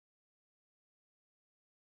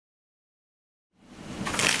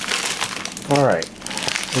Alright,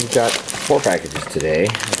 we've got 4 packages today.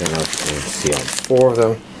 I don't know if you can see all 4 of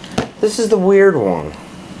them. This is the weird one.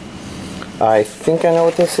 I think I know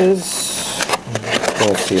what this is. Let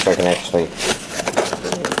me see if I can actually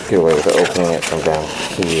get away with opening it from down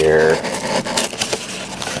here.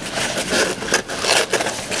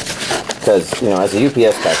 Because, you know, as a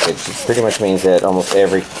UPS package, it pretty much means that almost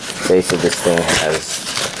every face of this thing has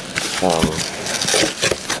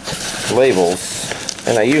labels.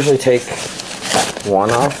 And I usually take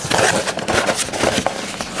one off.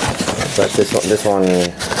 But this one,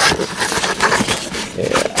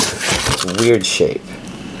 yeah, weird shape.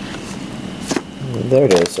 There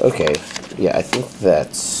it is. Okay. Yeah, I think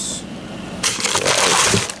that's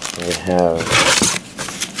right. We have,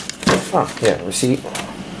 oh, yeah, receipt.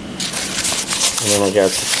 And then we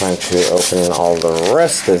got time to open all the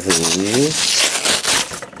rest of these.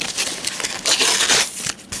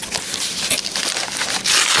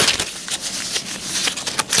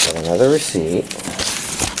 Got another receipt.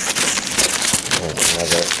 And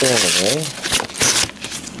another anime.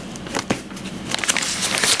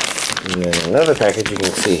 And then another package you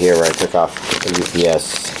can see here where I took off the UPS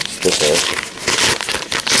sticker.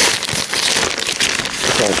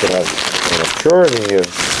 I should have a majority of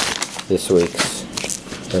this week's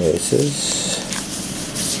releases.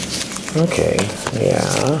 Okay,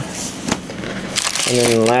 yeah. And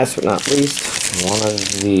then last but not least, one of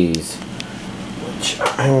these, which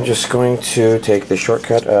I'm just going to take the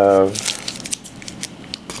shortcut of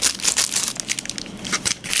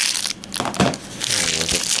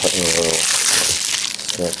just putting a little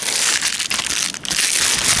snip.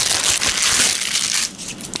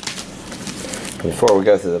 Before we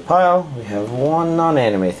go through the pile, we have one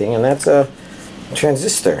non-anime thing, and that's a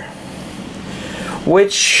Transistor,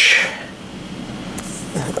 which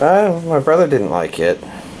my brother didn't like it,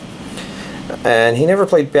 and he never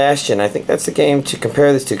played Bastion. I think that's the game to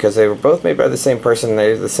compare this to because they were both made by the same person. They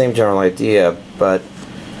have the same general idea, but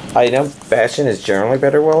I know Bastion is generally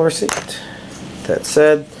better well received. That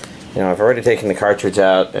said, you know, I've already taken the cartridge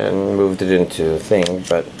out and moved it into a thing,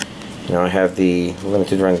 but you know, I have the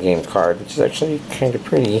limited run game card, which is actually kind of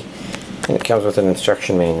pretty, and it comes with an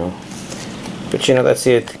instruction manual. But you know, that's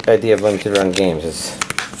the idea of limited run games, is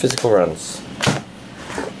physical runs.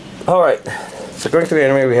 Alright, so going through the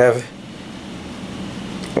anime, we have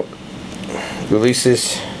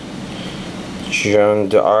Ulysses, Jeanne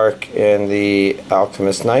d'Arc, and the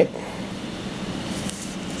Alchemist Knight.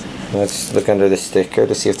 Let's look under the sticker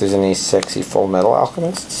to see if there's any sexy full metal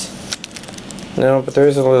alchemists. No, but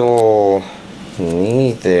there's a little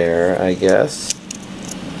knee there, I guess.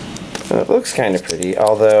 It looks kind of pretty,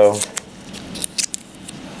 although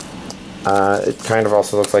it kind of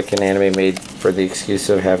also looks like an anime made for the excuse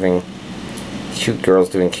of having cute girls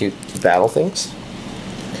doing cute battle things.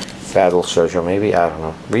 Battle shoujo, maybe? I don't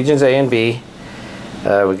know. Regions A and B.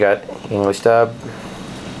 We got English dub.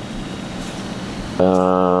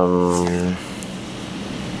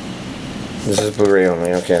 This is Blu-ray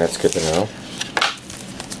only. Okay, that's good to know.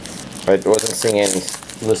 I wasn't seeing any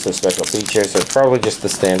list of special features, so it's probably just the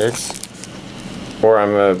standards. Or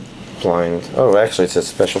I'm blind. Oh, actually it says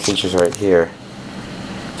special features right here.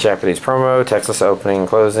 Japanese promo, textless opening,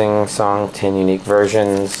 closing, song, 10 unique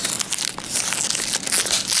versions.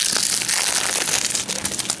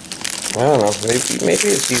 I don't know, maybe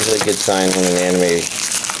it's usually a good sign when an anime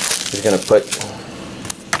is going to put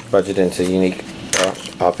budget into unique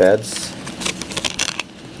op-eds.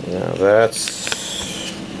 Now that's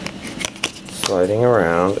sliding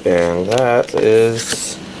around, and that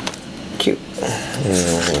is cute. And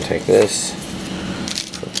I'm going to take this,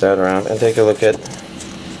 put that around, and take a look at.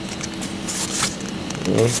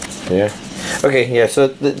 Yeah. Okay, yeah, so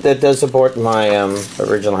that does support my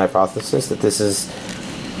original hypothesis that this is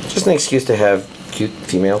just an excuse to have cute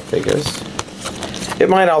female figures. It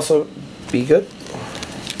might also be good.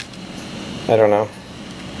 I don't know.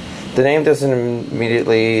 The name doesn't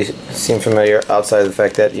immediately seem familiar outside of the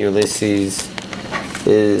fact that Ulysses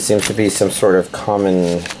seems to be some sort of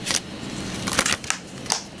common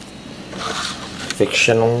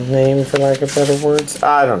fictional name, for lack of better words.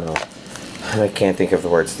 I don't know. I can't think of the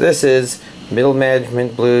words. This is Middle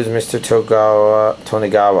Management Blues, Mr.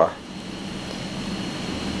 Tonegawa.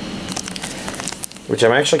 Which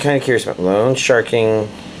I'm actually kind of curious about. Loan Sharking,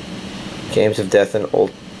 Games of Death, and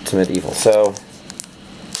Ultimate Evil. So,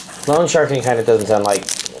 loan sharking kind of doesn't sound like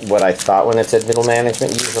what I thought when it said middle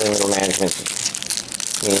management. Usually middle management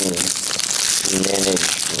means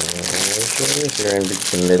managers. You're in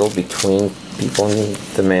the middle between people and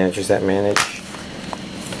the managers that manage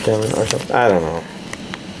them or something. I don't know.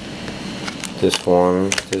 Disc 1,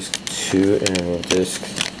 Disc 2, and Disc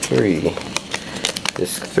 3.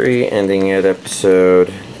 Disc 3 ending at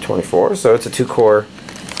episode 24. So it's a 2-core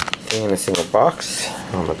thing in a single box.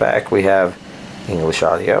 On the back we have English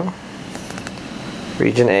audio.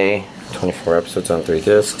 Region A, 24 episodes on 3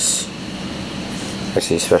 discs. I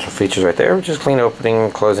see special features right there, which is clean opening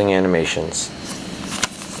and closing animations.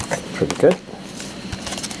 Pretty good.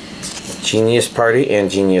 Genius Party and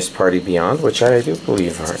Genius Party Beyond, which I do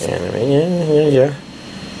believe are anime. Yeah.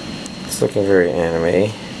 It's looking very anime.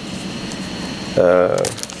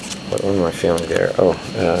 What am I feeling there? Oh,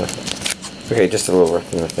 okay, just a little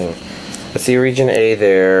rough in the thing. Let's see, Region A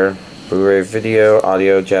there. Blu-ray video,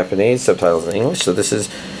 audio, Japanese, subtitles in English. So this is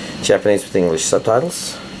Japanese with English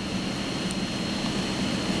subtitles.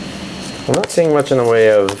 I'm not seeing much in the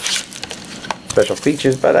way of special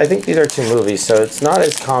features, but I think these are 2 movies, so it's not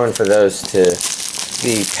as common for those to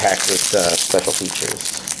be packed with special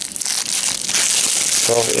features.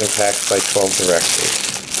 12 impacts by 12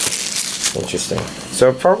 directors. Interesting.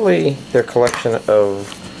 So probably their collection of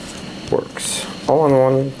works. All on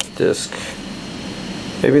one disc.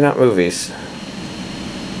 Maybe not movies.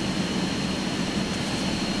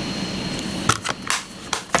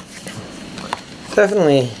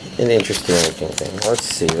 Definitely an interesting looking thing. Let's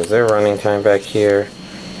see, was there running time back here?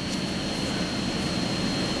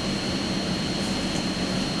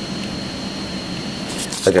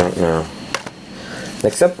 I don't know.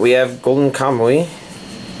 Next up we have Golden Kamuy.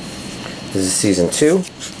 This is season 2.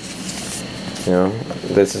 You know,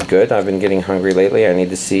 this is good. I've been getting hungry lately. I need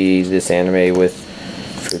to see this anime with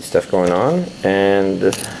food stuff going on,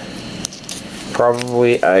 and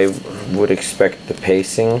probably I would expect the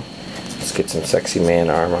pacing. Let's get some sexy man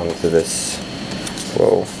arm onto this.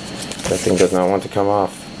 Whoa, that thing does not want to come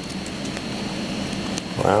off.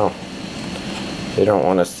 Wow, they don't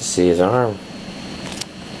want us to see his arm.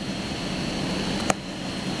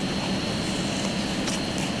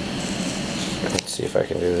 Let's see if I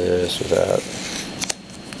can do this without.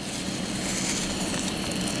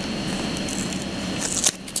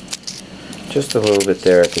 Just a little bit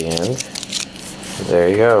there at the end. There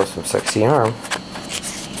you go, some sexy arm.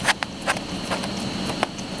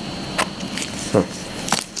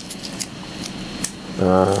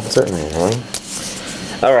 Certainly annoying.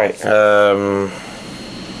 Alright,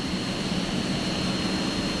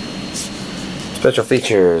 special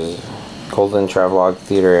features. Golden Travelogue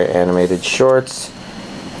Theater animated shorts.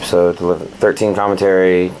 Episode 13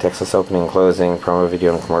 commentary, textless opening and closing, promo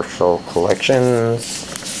video and commercial collections.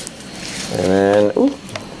 And then, ooh,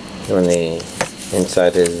 when the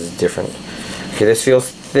inside is different. Okay, this feels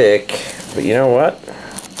thick, but you know what?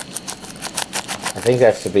 I think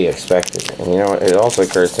that's to be expected. And you know what? It also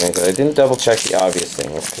occurs to me that I didn't double check the obvious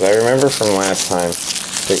things, because I remember from last time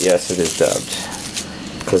that yes, it is dubbed,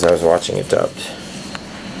 because I was watching it dubbed.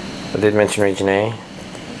 I did mention Region A.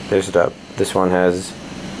 There's a dub. This one has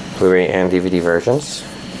Blu-ray and DVD versions,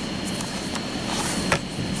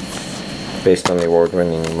 based on the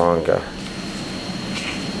award-winning manga.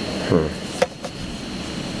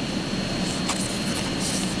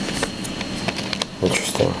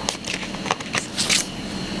 Interesting.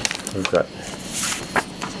 We've got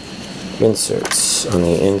inserts on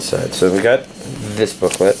the inside. So we got this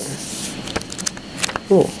booklet.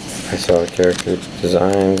 Ooh, I saw the character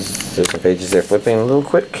designs. There's some pages there flipping a little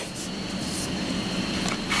quick.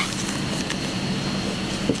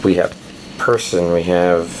 We have person, we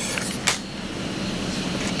have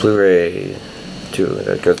Blu-ray 2,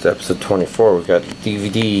 that goes to episode 24. We've got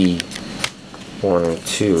DVD 1 and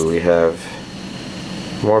 2. We have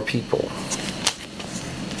more people.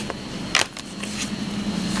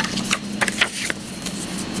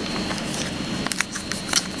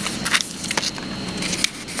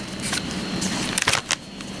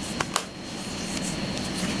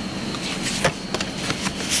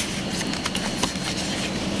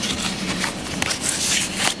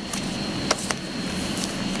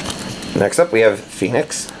 Next up we have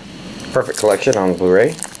Phoenix. Perfect collection on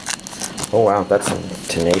Blu-ray. Oh wow, that's some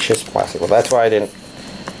tenacious plastic. Well, that's why I didn't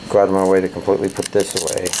go out of my way to completely put this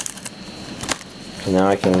away. So now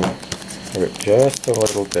I can rip just a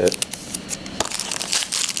little bit.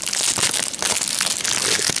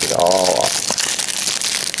 Get it all off.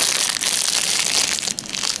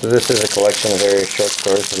 So this is a collection of various short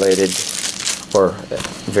stories related, or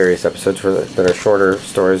various episodes that are shorter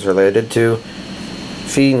stories related to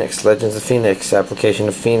Phoenix, Legends of Phoenix, Application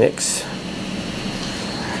of Phoenix.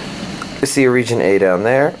 You see a Region A down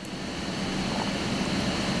there.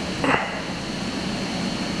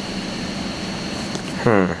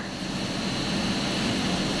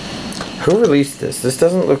 Who released this? This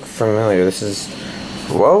doesn't look familiar. This is...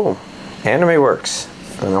 Whoa! Anime Works.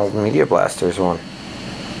 An old Media Blasters one.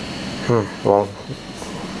 Well,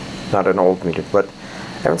 not an old Media, but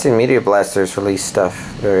I haven't seen Media Blasters release stuff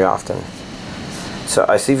very often. So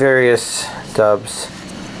I see various dubs,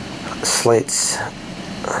 slates.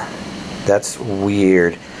 That's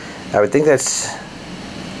weird. I would think that's...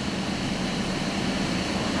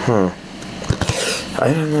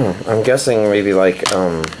 I don't know. I'm guessing maybe like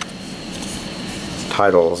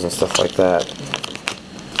titles and stuff like that.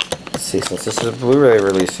 Let's see, since this is a Blu-ray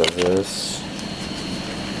release of this,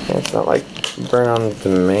 it's not like burn on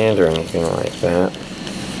demand or anything like that.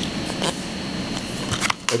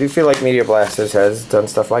 I do feel like Media Blasters has done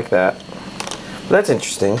stuff like that. But that's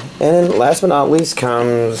interesting. And then last but not least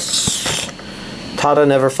comes Tada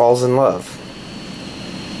Never Falls in Love.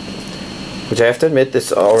 Which I have to admit,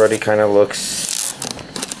 this already kind of looks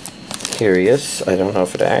curious. I don't know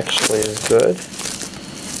if it actually is good.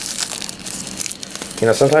 You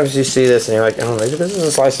know, sometimes you see this and you're like, oh, maybe this is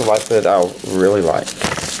a slice of life that I'll really like.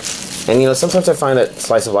 And you know, sometimes I find that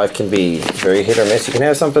slice of life can be very hit or miss. You can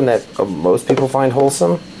have something that most people find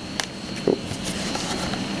wholesome.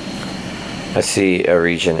 I see a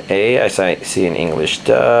region A. I see an English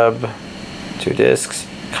dub. 2 discs.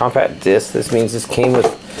 Compact disc. This means this came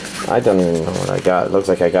with... I don't even know what I got. It looks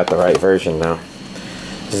like I got the right version now.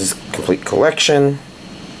 This is complete collection.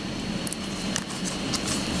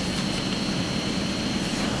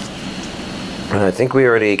 I think we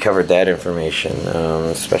already covered that information.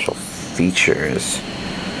 Special features.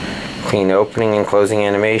 Clean opening and closing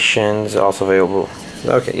animations. Also available.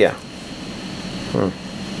 Okay, yeah.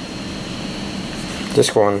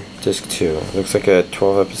 Disc 1, Disc 2. Looks like a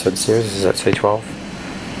 12 episode series. Does that say 12?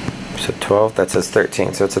 Episode 12? That says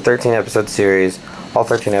 13. So it's a 13 episode series. All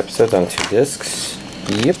 13 episodes on 2 discs.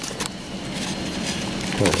 Yep.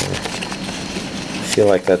 I feel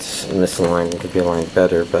like that's misaligned. It could be aligned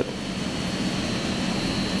better, but...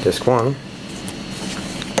 Disc 1.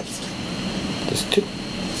 Disc 2.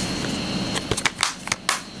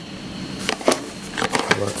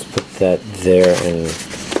 Let's put that there and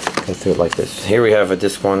go through it like this. Here we have a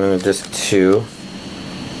Disc 1 and a Disc 2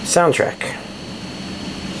 soundtrack.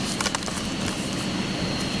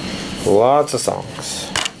 Lots of songs.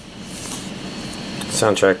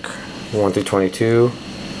 Soundtrack 1 through 22.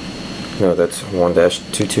 No, that's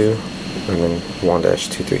 1-22 and then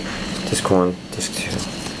 1-23. Disc 1, Disc 2.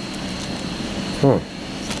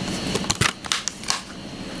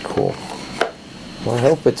 Cool. Well, I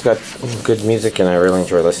hope it's got good music and I really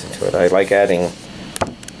enjoy listening to it. I like adding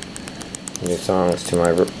new songs to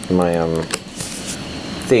my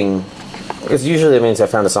thing, because usually it means I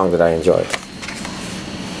found a song that I enjoy.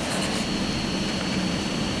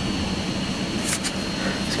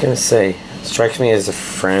 I was gonna say, it strikes me as a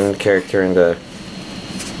friend character in the,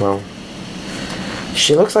 well,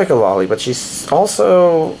 she looks like a lolly, but she's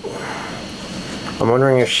also, I'm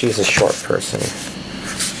wondering if she's a short person.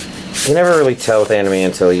 You never really tell with anime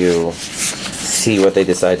until you see what they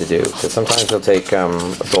decide to do. Because sometimes they'll take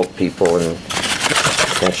adult people and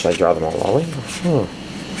actually draw them all lolly.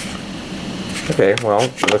 Okay, well,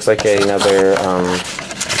 it looks like another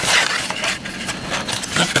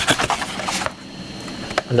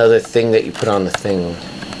another thing that you put on the thing.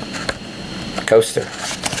 A coaster.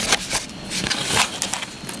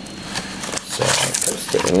 So,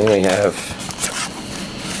 coaster. And then we have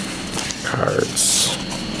cards,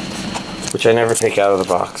 which I never take out of the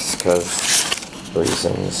box because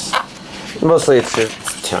reasons. Mostly it's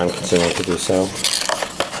time consuming to do so.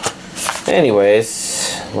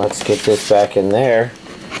 Anyways, let's get this back in there.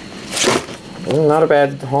 Not a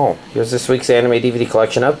bad haul. Here's this week's anime DVD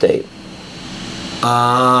collection update.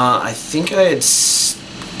 I think I had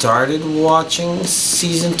started watching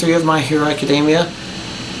season 3 of My Hero Academia,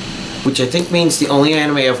 which I think means the only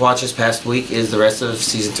anime I've watched this past week is the rest of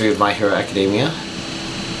season 3 of My Hero Academia.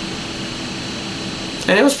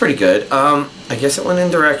 And it was pretty good. I guess it went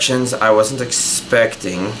in directions I wasn't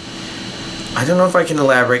expecting. I don't know if I can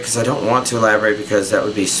elaborate because I don't want to elaborate because that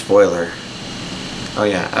would be spoiler. Oh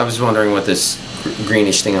yeah, I was wondering what this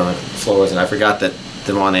greenish thing on the floor was, and I forgot that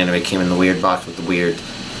the one anime came in the weird box with the weird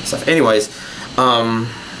stuff. Anyways, trying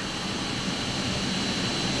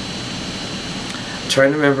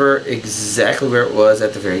to remember exactly where it was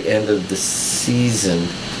at the very end of the season,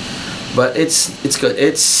 but it's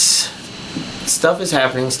good. Stuff is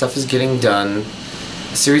happening, stuff is getting done.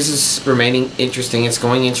 The series is remaining interesting. It's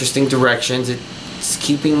going interesting directions. It's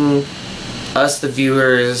keeping us, the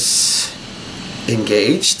viewers,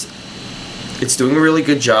 engaged. It's doing a really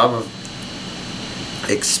good job of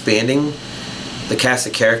expanding the cast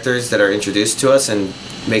of characters that are introduced to us and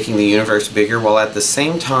making the universe bigger, while at the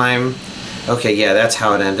same time, okay, yeah, that's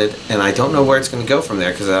how it ended, and I don't know where it's going to go from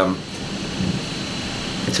there, because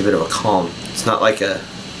It's a bit of a calm. It's not like a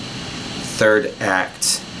third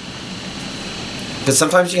act. But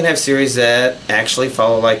sometimes you can have series that actually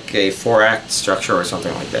follow like a 4-act structure or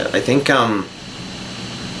something like that. I think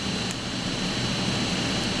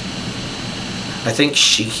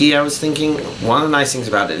Shiki, I was thinking, one of the nice things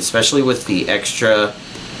about it, especially with the extra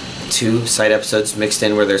 2 side episodes mixed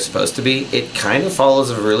in where they're supposed to be, it kind of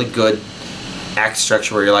follows a really good act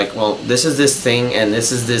structure where you're like, well, this is this thing, and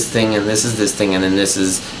this is this thing, and this is this thing, and then this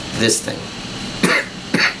is this thing.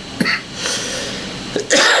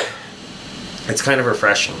 It's kind of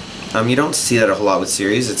refreshing. You don't see that a whole lot with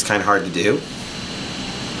series. It's kind of hard to do.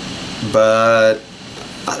 But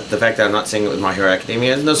the fact that I'm not seeing it with My Hero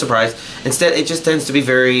Academia is no surprise. Instead, it just tends to be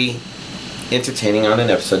very entertaining on an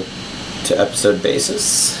episode-to-episode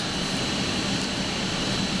basis.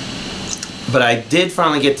 But I did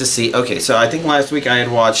finally get to see... Okay, so I think last week I had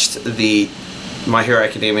watched the My Hero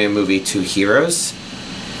Academia movie 2 Heroes.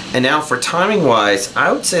 And now for timing-wise,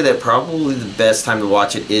 I would say that probably the best time to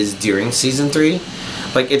watch it is during Season 3.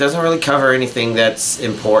 Like, it doesn't really cover anything that's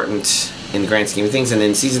important in the grand scheme of things. And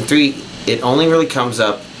in Season 3, it only really comes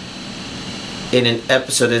up in an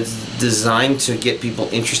episode that's designed to get people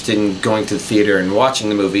interested in going to the theater and watching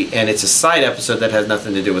the movie. And it's a side episode that has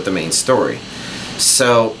nothing to do with the main story.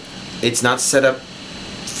 So, it's not set up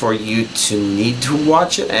for you to need to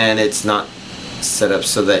watch it. And it's not set up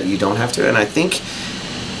so that you don't have to. And I think...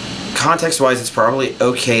 context-wise, it's probably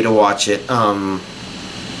okay to watch it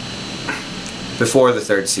before the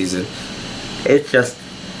 3rd season. It's just...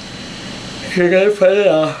 you're gonna put it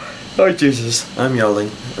off. Oh, Jesus. I'm yelling.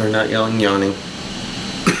 Or not yelling, yawning.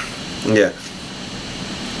 Yeah.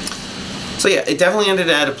 So yeah, it definitely ended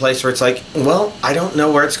at a place where it's like, well, I don't know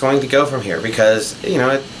where it's going to go from here. Because, you know,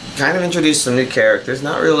 it kind of introduced some new characters.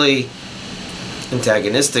 Not really...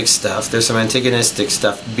 antagonistic stuff. There's some antagonistic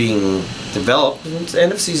stuff being developed. The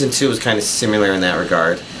end of Season 2 was kind of similar in that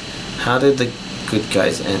regard. How did the good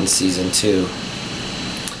guys end Season 2?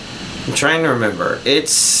 I'm trying to remember. It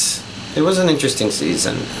was an interesting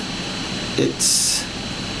season. It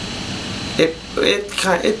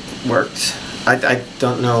worked. I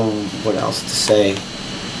don't know what else to say.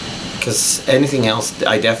 Because anything else,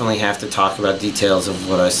 I definitely have to talk about details of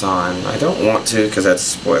what I saw, and I don't want to because that's a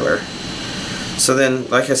spoiler. So then,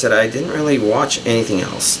 like I said, I didn't really watch anything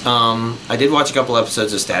else. I did watch a couple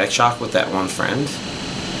episodes of Static Shock with that one friend.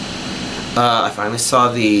 I finally saw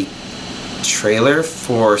the trailer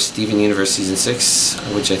for Steven Universe Season 6,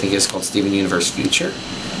 which I think is called Steven Universe Future.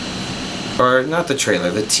 Or, not the trailer,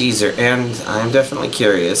 the teaser, and I'm definitely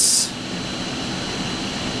curious.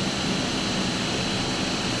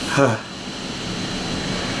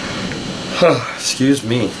 Excuse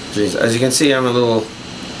me. Jeez. As you can see, I'm a little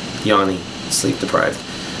yawny. Sleep deprived.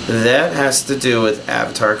 That has to do with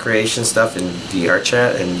avatar creation stuff in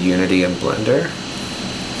VRChat and Unity and Blender.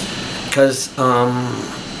 Because, I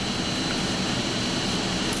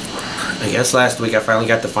guess last week I finally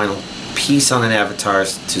got the final piece on an avatar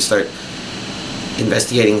to start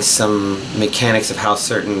investigating some mechanics of how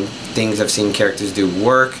certain things I've seen characters do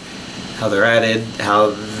work, how they're added,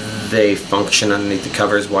 how they function underneath the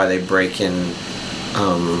covers, why they break in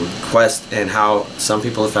quest, and how some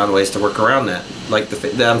people have found ways to work around that. Like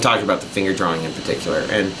I'm talking about the finger drawing in particular,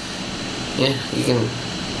 and yeah, you can.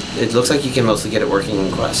 It looks like you can mostly get it working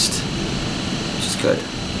in Quest, which is good.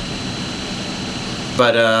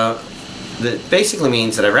 But that basically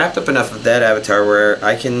means that I wrapped up enough of that avatar where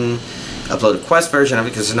I can upload a Quest version of it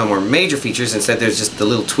because there's no more major features. Instead, there's just the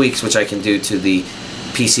little tweaks which I can do to the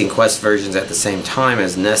PC and Quest versions at the same time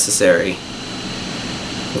as necessary.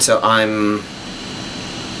 And so I'm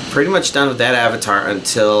pretty much done with that avatar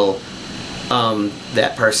until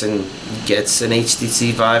that person gets an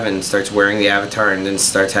HTC Vive and starts wearing the avatar and then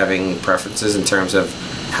starts having preferences in terms of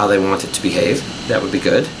how they want it to behave. That would be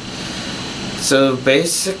good. So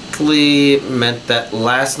basically it meant that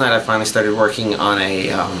last night I finally started working on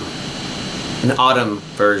an autumn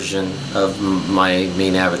version of my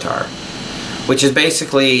main avatar, which is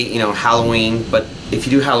basically, you know, Halloween, but if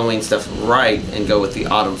you do Halloween stuff right and go with the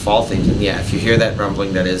autumn fall theme, then yeah, if you hear that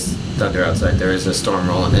rumbling, that is thunder outside. There is a storm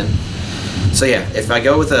rolling in. So yeah, if I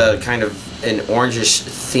go with a kind of an orangish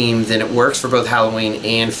theme, then it works for both Halloween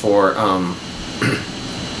and for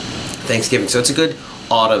Thanksgiving. So it's a good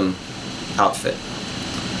autumn outfit.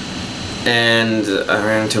 And I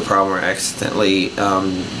ran into a problem where I accidentally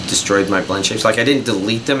destroyed my blend shapes. Like, I didn't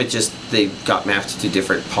delete them, it just, they got mapped to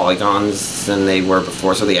different polygons than they were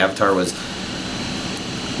before, so the avatar was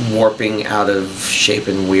warping out of shape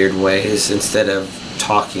in weird ways instead of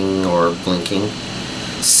talking or blinking.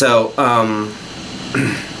 So,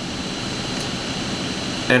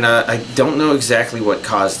 And I don't know exactly what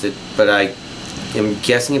caused it, but I am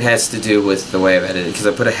guessing it has to do with the way I've edited it, because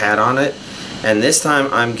I put a hat on it, and this time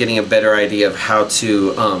I'm getting a better idea of how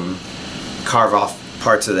to carve off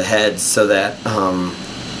parts of the head so that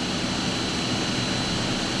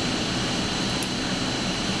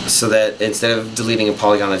instead of deleting a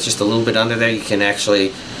polygon that's just a little bit under there, you can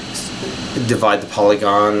actually divide the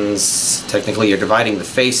polygons. Technically you're dividing the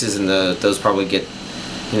faces, and those probably get,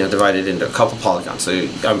 you know, divided into a couple polygons. So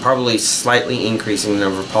I'm probably slightly increasing the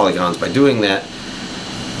number of polygons by doing that,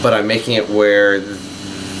 but I'm making it where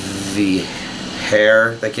the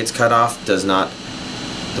hair that gets cut off does not,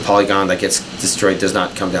 the polygon that gets destroyed does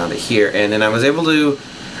not come down to here. And then I was able to,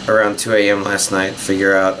 around 2 a.m. last night,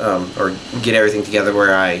 figure out or get everything together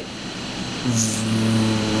where I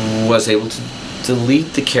was able to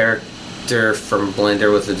delete the character from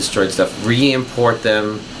Blender with the destroyed stuff, re-import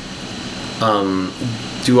them,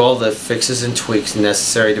 do all the fixes and tweaks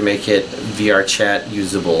necessary to make it VR chat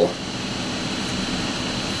usable,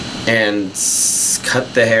 and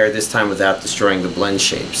cut the hair this time without destroying the blend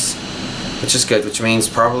shapes, which is good, which means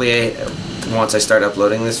probably once I start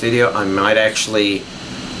uploading this video, I might actually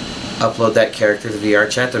upload that character to VR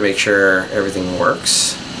chat to make sure everything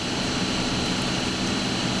works.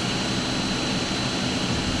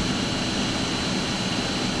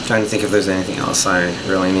 Trying to think if there's anything else I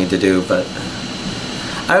really need to do, but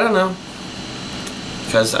I don't know,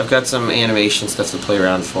 because I've got some animation stuff to play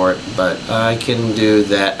around for it, but I can do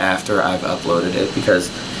that after I've uploaded it, because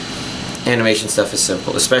animation stuff is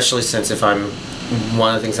simple, especially since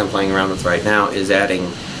one of the things I'm playing around with right now is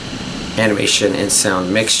adding animation and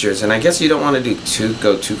sound mixtures, and I guess you don't want to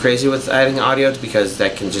go too crazy with adding audio, because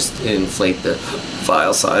that can just inflate the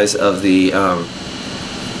file size of the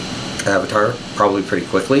avatar probably pretty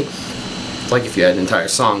quickly. Like if you had an entire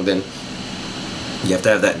song, then you have to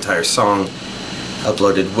have that entire song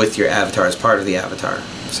uploaded with your avatar as part of the avatar.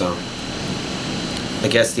 So I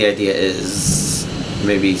guess the idea is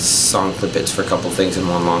maybe song clip bits for a couple things in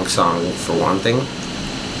one long song for one thing.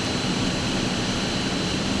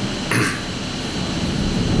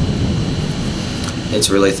 It's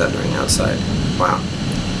really thundering outside. Wow.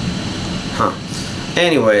 Huh.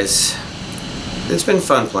 Anyways, it's been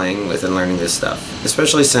fun playing with and learning this stuff,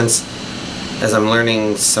 especially since as I'm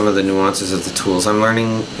learning some of the nuances of the tools, I'm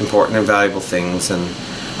learning important and valuable things, and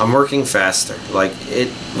I'm working faster. Like,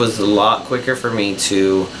 it was a lot quicker for me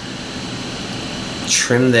to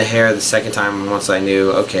trim the hair the second time once I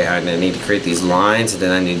knew, okay, I need to create these lines, and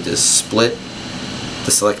then I need to split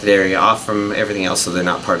the selected area off from everything else so they're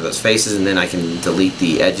not part of those faces, and then I can delete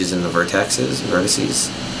the edges and the vertices,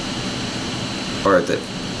 or the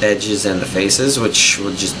edges and the faces, which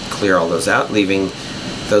will just clear all those out, leaving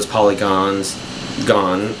those polygons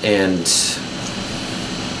gone and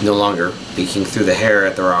no longer peeking through the hair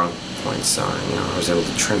at the wrong point. So, you know, I was able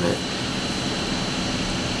to trim it.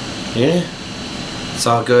 Yeah, it's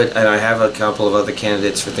all good, and I have a couple of other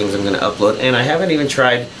candidates for things I'm going to upload, and I haven't even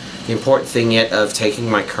tried the important thing yet of taking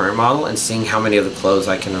my current model and seeing how many of the clothes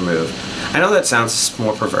I can remove. I know that sounds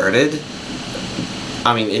more perverted.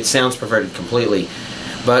 I mean, it sounds perverted completely,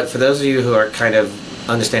 but for those of you who are kind of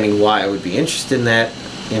understanding why I would be interested in that,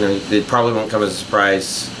 you know, it probably won't come as a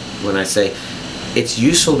surprise when I say it's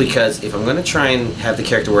useful, because if I'm going to try and have the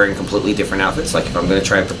character wearing completely different outfits, like if I'm going to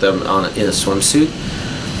try and put them on in a swimsuit,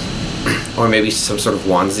 or maybe some sort of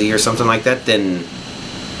onesie or something like that, then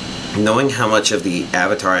knowing how much of the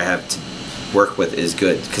avatar I have to work with is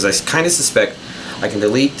good, because I kind of suspect I can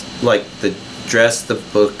delete like the dress, the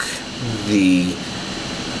book, the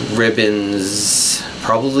ribbons,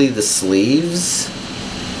 probably the sleeves,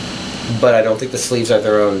 but I don't think the sleeves are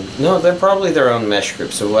their own. No, they're probably their own mesh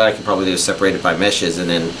group, so what I can probably do is separate it by meshes and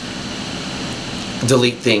then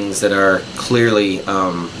delete things that are clearly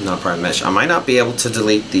not part of the mesh. I might not be able to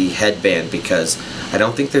delete the headband because I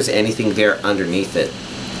don't think there's anything there underneath it.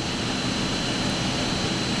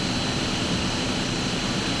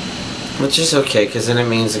 Which is okay, because then it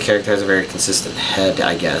means the character has a very consistent head,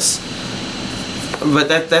 I guess. But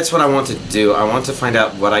that's what I want to do. I want to find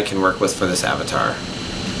out what I can work with for this avatar.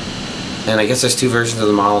 And I guess there's two versions of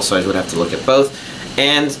the model, so I would have to look at both.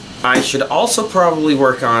 And I should also probably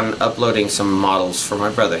work on uploading some models for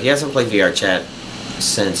my brother. He hasn't played VR chat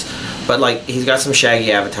since, but like, he's got some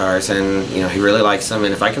Shaggy avatars, and you know, he really likes them.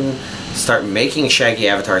 And if I can start making Shaggy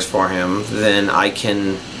avatars for him, then I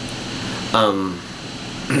can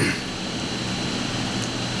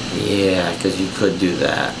yeah, because you could do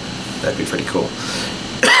that. That'd be pretty cool.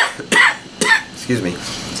 Excuse me.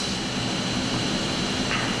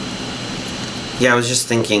 Yeah, I was just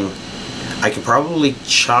thinking I could probably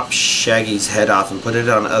chop Shaggy's head off and put it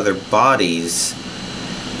on other bodies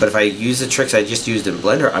But if I use the tricks I just used in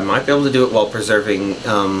Blender, I might be able to do it while preserving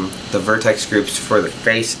the vertex groups for the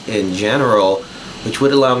face in general, which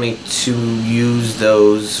would allow me to use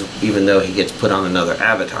those even though he gets put on another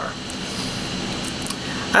avatar.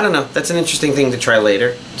 I don't know, that's an interesting thing to try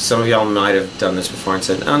later. Some of y'all might have done this before and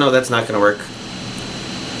said, oh no, that's not going to work.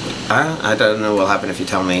 I don't know what will happen if you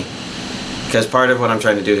tell me. Because part of what I'm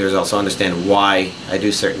trying to do here is also understand why I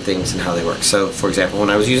do certain things and how they work. So, for example, when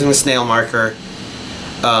I was using the snail marker,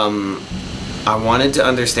 I wanted to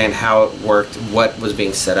understand how it worked, what was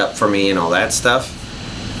being set up for me and all that stuff.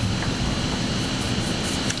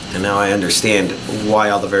 And now I understand why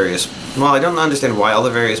all the various, well, I don't understand why all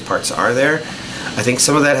the various parts are there. I think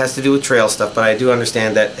some of that has to do with trail stuff, but I do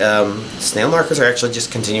understand that snail markers are actually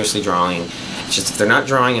just continuously drawing. It's just if they're not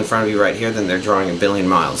drawing in front of you right here, then they're drawing a billion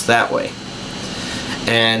miles that way.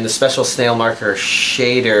 And the special snail marker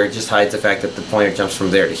shader just hides the fact that the pointer jumps from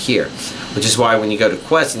there to here, which is why when you go to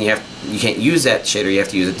Quest and you can't use that shader, you have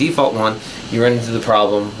to use a default one. You run into the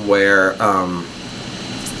problem where you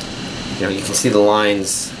know, you can see the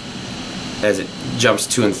lines as it jumps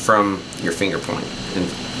to and from your finger point and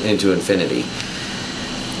into infinity.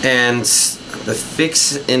 And the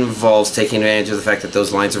fix involves taking advantage of the fact that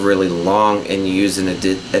those lines are really long, and you use an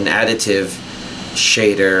additive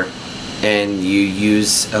shader, and you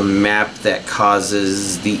use a map that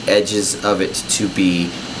causes the edges of it to be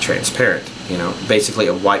transparent. You know, basically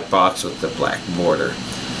a white box with the black border.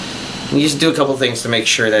 And you just do a couple things to make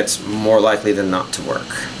sure that's more likely than not to work.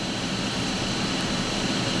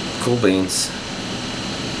 Cool beans.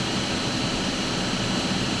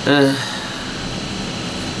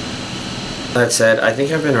 That said, I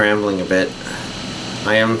think I've been rambling a bit.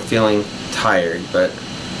 I am feeling tired, but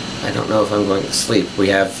I don't know if I'm going to sleep. We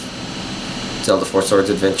have Zelda 4 Swords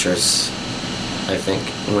Adventures, I think,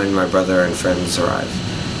 when my brother and friends arrive.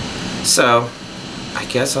 So, I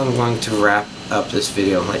guess I'm going to wrap up this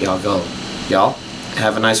video and let y'all go. Y'all,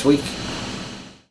 have a nice week.